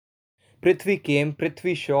Prithvi came,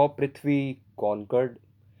 Prithvi saw, Prithvi conquered.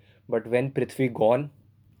 But when Prithvi gone,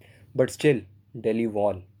 but still, Delhi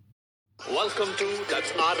won. Welcome to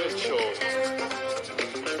That's Our Show.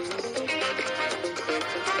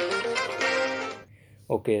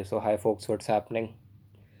 Okay, so hi folks, what's happening?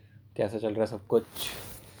 कैसा चल रहा है सब कुछ?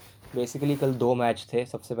 Basically कल दो match थे.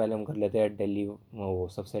 सबसे पहले हम कर लेते हैं दिल्ली, वो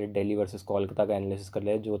सबसे पहले दिल्ली वर्सेस कोलकाता का एनालिसिस कर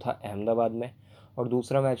लेते हैं जो था अहमदाबाद में. और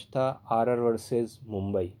दूसरा मैच था आरआर वर्सेस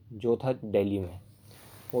मुंबई जो था दिल्ली में.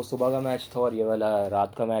 वो सुबह का मैच था और ये वाला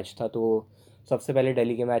रात का मैच था. तो सबसे पहले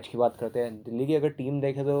दिल्ली के मैच की बात करते हैं. दिल्ली की अगर टीम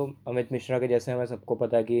देखें तो अमित मिश्रा के जैसे हमें सबको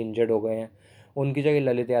पता है कि इंजर्ड हो गए हैं. उनकी जगह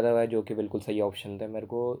ललित यादव है जो कि बिल्कुल सही ऑप्शन थे. मेरे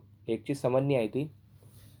को एक चीज़ समझ नहीं आई थी,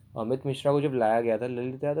 अमित मिश्रा को जब लाया गया था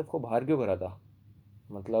ललित यादव को बाहर क्यों करा था?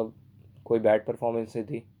 मतलब कोई बैड परफॉर्मेंस नहीं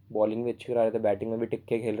थी, बॉलिंग भी अच्छी करा रहे थे, बैटिंग में भी टिक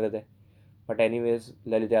के खेल रहे थे. बट एनीवेज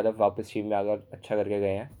ललित यादव वापस टीम में आकर अच्छा करके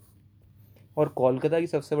गए हैं. और कोलकाता की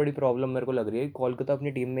सबसे बड़ी प्रॉब्लम मेरे को लग रही है कि कोलकाता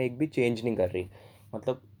अपनी टीम में एक भी चेंज नहीं कर रही.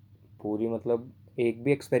 मतलब पूरी मतलब एक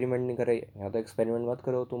भी एक्सपेरिमेंट नहीं कर रही. यहाँ तो एक्सपेरिमेंट मत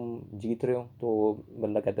करो, तुम जीत रहे हो तो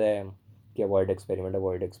बंदा कहता है कि अवॉइड एक्सपेरिमेंट,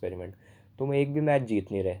 अवॉइड एक्सपेरिमेंट. तुम एक भी मैच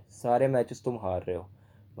जीत नहीं रहे, सारे मैचेस तुम हार रहे हो.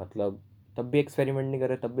 मतलब तब भी एक्सपेरिमेंट नहीं कर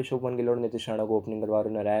रहे, तब भी शुभमन गिल और नीतीश राणा को ओपनिंग करवा रहे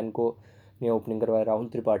हो, नारायण को नहीं ओपनिंग करवाया, राहुल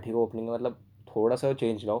त्रिपाठी को ओपनिंग. मतलब थोड़ा सा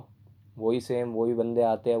चेंज लाओ. वही सेम, वही बंदे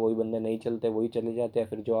आते हैं, वही बंदे नहीं चलते, वही चले जाते हैं,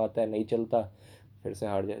 फिर जो आता है नहीं चलता, फिर से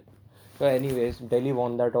हार जाए. तो anyways Delhi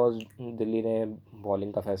won the toss. Delhi ने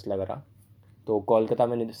बॉलिंग का फैसला करा. तो कोलकाता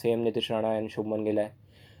में सेम नीतीश राणा एंड शुभमन गिल है.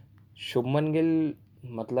 शुभमन गिल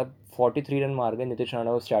मतलब 43 रन मार गए. नीतीश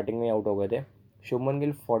राणा को स्टार्टिंग में आउट हो गए थे. शुभमन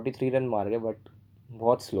गिल 43 रन मार गए बट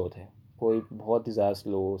बहुत स्लो थे. कोई बहुत ही ज़्यादा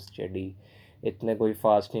स्लो स्टेडी, इतने कोई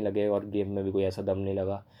फास्ट नहीं लगे और गेम में भी कोई ऐसा दम नहीं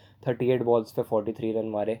लगा. 38 बॉल्स पे 43 रन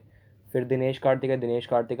मारे. फिर दिनेश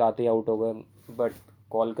कार्तिक आते ही आउट हो गए. बट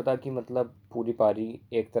कोलकाता की मतलब पूरी पारी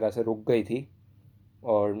एक तरह से रुक गई थी.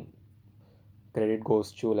 और credit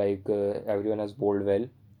goes to like everyone has bowled well.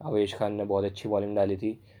 Avesh Khan ने बहुत अच्छी बॉलिंग डाली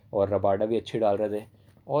थी और रबाडा भी अच्छी डाल रहे थे.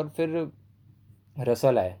 और फिर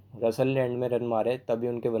रसल आए. रसल ने एंड में रन मारे तभी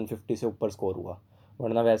उनके 150 से ऊपर स्कोर हुआ,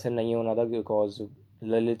 वरना वैसे नहीं होना था बिकॉज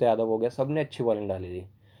ललित यादव हो गया, सब ने अच्छी बॉलिंग डाली थी.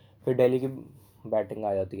 फिर दिल्ली की बैटिंग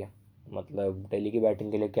आ जाती है. मतलब दिल्ली की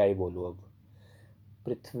बैटिंग के लिए क्या ही बोलूँ अब.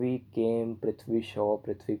 पृथ्वी केम, पृथ्वी शॉ,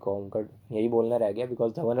 पृथ्वी कॉन्कर्ड, यही बोलना रह गया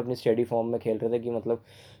बिकॉज धवन अपनी स्टेडी फॉर्म में खेल रहे थे. कि मतलब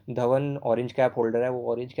धवन ऑरेंज कैप होल्डर है,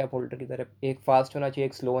 वो ऑरेंज कैप होल्डर की तरह एक फास्ट होना चाहिए,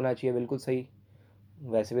 एक स्लो होना चाहिए, बिल्कुल सही.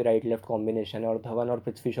 वैसे भी राइट लेफ्ट कॉम्बिनेशन है और धवन और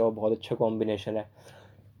पृथ्वी शॉ बहुत अच्छा कॉम्बिनेशन है.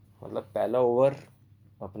 मतलब पहला ओवर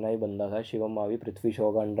अपना ही बंदा था शिवम मावी, पृथ्वी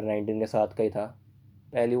शॉ का अंडर 19 के साथ का ही था.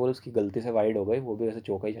 पहली बॉल उसकी गलती से वाइड हो गई, वो भी वैसे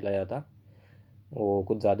चौका ही चला जाता, वो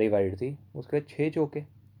कुछ ज़्यादा ही वाइड थी. उसके बाद 6 चौके.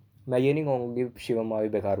 मैं ये नहीं कहूँगा कि शिवम मावी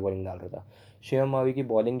बेकार बॉलिंग डाल रहा था. शिवम मावी की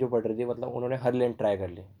बॉलिंग जो पड़ रही थी, मतलब उन्होंने हर लेन ट्राई कर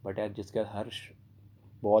ली. बट यार जिसके हर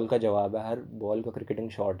बॉल का जवाब है, हर बॉल का क्रिकेटिंग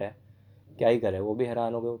शॉट है, क्या ही करे. वो भी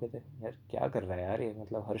हैरान हो गए, वो कहते यार क्या कर रहा है यार ये.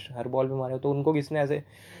 मतलब हर हर बॉल पे मारे. तो उनको किसने ऐसे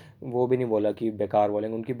वो भी नहीं बोला कि बेकार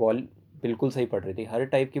बॉलिंग. उनकी बॉल बिल्कुल सही पड़ रही थी, हर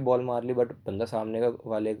टाइप की बॉल मार ली. बट बंदा सामने का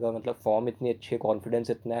वाले का मतलब फॉर्म इतनी अच्छी है, कॉन्फिडेंस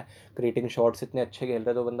इतना है, क्रिएटिंग शॉट्स इतने अच्छे खेल रहे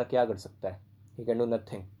हैं, तो बंदा क्या कर सकता है? ही कैन डू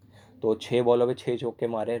नथिंग. तो 6 बॉलों पे 6 चौके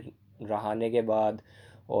मारे रहाने के बाद.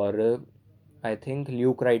 और आई थिंक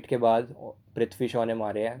ल्यूक राइट के बाद पृथ्वी शॉ ने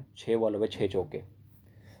मारे हैं 6 बॉलों पे 6 चौके.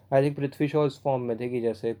 आई थिंक पृथ्वी शॉ इस फॉर्म में थे कि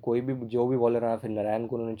जैसे कोई भी जो भी बॉलर आया, फिर नारायण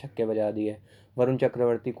को उन्होंने छक्के बजा दिए, वरुण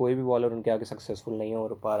चक्रवर्ती, कोई भी बॉलर उनके आगे सक्सेसफुल नहीं हो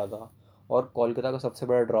पा रहा था. और कोलकाता का सबसे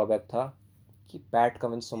बड़ा ड्रॉबैक था कि पैट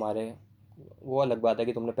कमिंस तुम्हारे, वो अलग बात है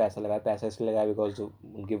कि तुमने पैसा लगाया, पैसा इसलिए लगाया बिकॉज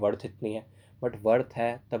उनकी वर्थ इतनी है. बट वर्थ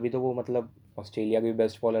है तभी तो वो मतलब ऑस्ट्रेलिया के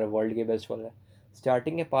बेस्ट बॉलर है, वर्ल्ड के बेस्ट बॉलर है.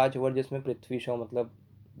 स्टार्टिंग के 5 ओवर जिसमें पृथ्वी शॉ मतलब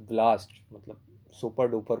ब्लास्ट, मतलब सुपर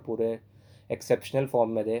डुपर पूरे एक्सेप्शनल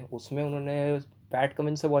फॉर्म में थे, उसमें उन्होंने पैट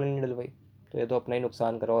कमिंस से बॉलिंग नहीं डलवाई. तो ये तो अपना ही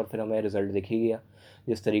नुकसान करा और फिर हमें रिजल्ट दिख ही गया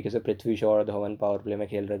जिस तरीके से पृथ्वी शॉ और धवन पावर प्ले में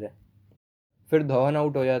खेल रहे थे. फिर धवन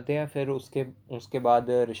आउट हो जाते हैं. फिर उसके उसके बाद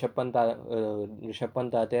ऋषभ पंत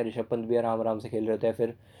आते हैं. ऋषभ पंत भी आराम आराम से खेल रहे थे.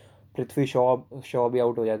 फिर पृथ्वी शॉ शॉ भी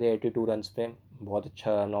आउट हो जाते हैं 82 रन पे. बहुत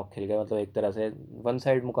अच्छा नॉक खेल गया, मतलब एक तरह से वन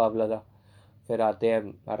साइड मुकाबला था. फिर आते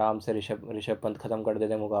हैं आराम से, ऋषभ ऋषभ पंत ख़त्म कर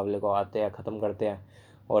देते हैं मुकाबले को, आते हैं ख़त्म करते हैं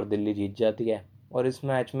और दिल्ली जीत जाती है. और इस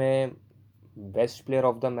मैच में best player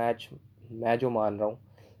of the match मैं जो मान रहा हूँ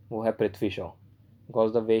वो है Prithvi Shaw.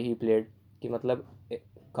 Because the way he played, कि मतलब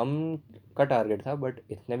कम का टारगेट था बट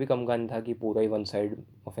इतने भी कम का नहीं था कि पूरा ही वन साइड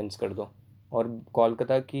ऑफेंस कर दो. और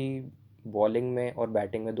कोलकाता की बॉलिंग में और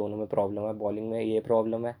बैटिंग में दोनों में प्रॉब्लम है. बॉलिंग में ये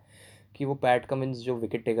प्रॉब्लम है कि वो पैट कमिंस जो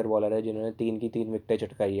विकेट टेकर बॉलर है, जिन्होंने 3 की 3 विकेटें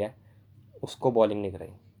चटकाई है, उसको बॉलिंग नहीं कराई.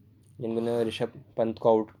 जिन्होंने ऋषभ पंत को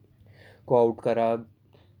आउट करा,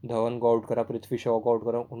 धवन को आउट करा, पृथ्वी शॉ को आउट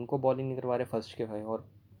करा, उनको बॉलिंग नहीं करवा रहे फर्स्ट के भाई।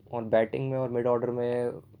 और बैटिंग में और मिड ऑर्डर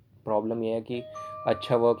में प्रॉब्लम ये है कि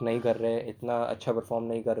अच्छा वर्क नहीं कर रहे, इतना अच्छा परफॉर्म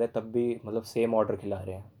नहीं कर रहे, तब भी मतलब सेम ऑर्डर खिला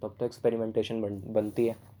रहे हैं, तब तो एक्सपेरिमेंटेशन बनती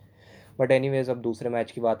है। बट एनीवेज, अब दूसरे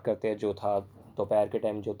मैच की बात करते हैं जो था दोपहर के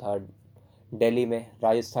टाइम, जो था दिल्ली में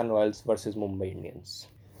Rajasthan Royals versus Mumbai Indians.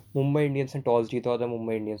 Mumbai Indians ने टॉस जीता होता है,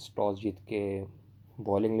 मुंबई इंडियंस टॉस जीत के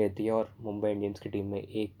बॉलिंग लेती है, और मुंबई इंडियंस की टीम में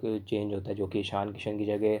एक चेंज होता है जो कि ईशान किशन की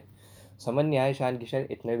जगह, समझ नहीं आया ईशान किशन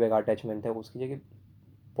इतने बेकार अटैचमेंट है, उसकी जगह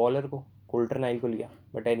बॉलर को कुल्टर नाइल को लिया।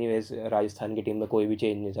 बट एनीवेज, राजस्थान की टीम में कोई भी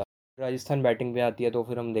चेंज नहीं था। राजस्थान बैटिंग पे आती है तो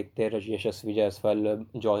फिर हम देखते हैं यशस्वी जायसवाल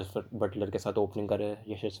जॉस बटलर के साथ ओपनिंग कर रहे हैं।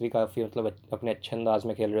 यशस्वी काफ़ी मतलब अपने अच्छे अंदाज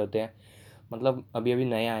में खेल रहे होते हैं, मतलब अभी अभी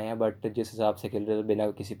नए आए हैं, बट जिस हिसाब से खेल रहे थे बिना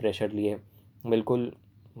किसी प्रेशर लिए, बिल्कुल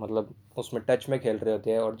मतलब उसमें टच में खेल रहे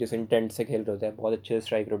होते हैं, और जिस इंटेंट से खेल रहे होते हैं, बहुत अच्छे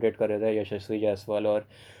स्ट्राइक रोटेट कर रहे थे यशस्वी जायसवाल और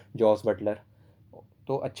जॉस बटलर,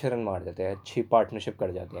 तो अच्छे रन मार देते हैं, अच्छी पार्टनरशिप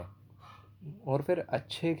कर जाते हैं। और फिर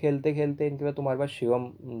अच्छे खेलते खेलते इनके बाद तुम्हारे पास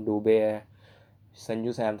शिवम दुबे है,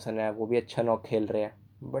 संजू सैमसन है, वो भी अच्छा नॉक खेल रहे हैं,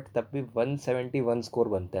 बट तब भी 171 स्कोर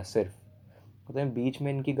बनता है सिर्फ। पता है बीच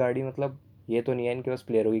में इनकी गाड़ी, मतलब ये तो नहीं है इनके पास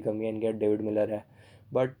प्लेयरों की कमी है, इनके पास डेविड मिलर है,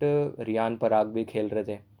 बट रियान पराग भी खेल रहे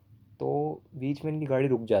थे, तो बीच में इनकी गाड़ी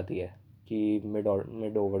रुक जाती है कि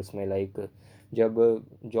मिड ओवर्स में, लाइक जब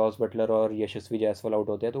जॉस बटलर और यशस्वी जायसवाल आउट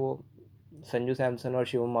होते हैं तो वो संजू सैमसन और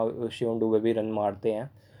शिवम दुबे भी रन मारते हैं,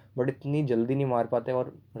 बट इतनी जल्दी नहीं मार पाते,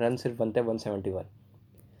 और रन सिर्फ बनते हैं 171।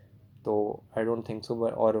 तो आई डोंट थिंक सो।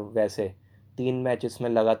 और वैसे 3 मैचेस में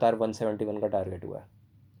लगातार 171 का टारगेट हुआ है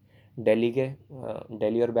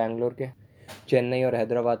दिल्ली और बैंगलोर के, चेन्नई और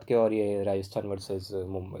हैदराबाद के, और ये राजस्थान वर्सेस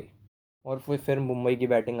मुंबई। और फिर मुंबई की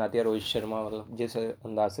बैटिंग आती है, रोहित शर्मा मतलब जिस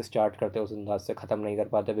अंदाज से स्टार्ट करते हैं उस अंदाज से ख़त्म नहीं कर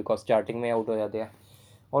पाते, बिकॉज स्टार्टिंग में आउट हो जाते हैं।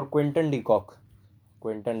 और क्विंटन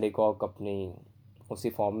डिकॉक अपनी उसी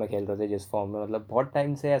फॉर्म में खेल रहे थे जिस फॉर्म में, मतलब बहुत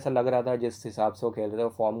टाइम से ऐसा लग रहा था जिस हिसाब से वो खेल रहे थे, वो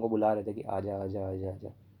फॉर्म को बुला रहे थे कि आजा आजा आजा आजा,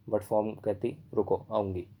 बट फॉर्म कहती रुको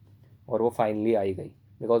आऊँगी, और वो फाइनली आई गई।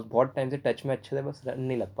 बिकॉज बहुत टाइम से टच में अच्छे थे, बस रन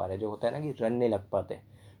नहीं लग पा रहे, जो होता है ना कि रन नहीं लग पाते,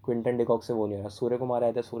 क्विंटन डिकॉक से वो नहीं हो रहा। सूर्य कुमार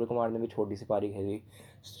आए थे, सूर्य कुमार ने भी छोटी सी पारी खेली,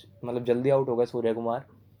 मतलब जल्दी आउट हो गए सूर्य कुमार,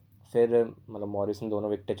 फिर मतलब मॉरिस ने दोनों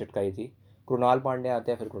विकेटें चटकाई थी। कृणाल पांडे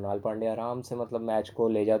आते हैं, फिर कृणाल पांडे आराम से मतलब मैच को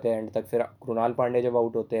ले जाते हैं एंड तक। फिर कृणाल पांडे जब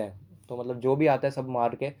आउट होते हैं तो मतलब जो भी आता है सब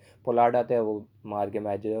मार के, पोलार्ड आते हैं वो मार के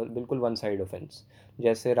मैच बिल्कुल वन साइड ऑफेंस।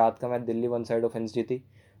 जैसे रात का match Delhi one side offence जीती,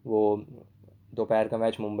 वो दोपहर का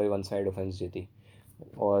match Mumbai one side offence जीती।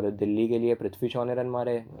 और दिल्ली के लिए पृथ्वी शॉ ने रन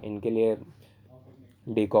मारे, इनके लिए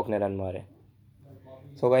डीकॉक ने रन मारे।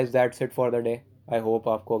 So guys that's it for the day. I hope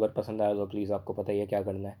आपको अगर पसंद आया तो प्लीज़, आपको पता ही है क्या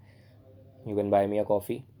करना है, you can buy me a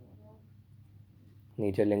coffee,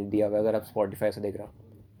 नीचे लिंक दिया हुआ है अगर आप स्पॉटिफाई से देख रहे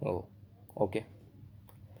हो। Okay,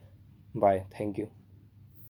 bye, thank you.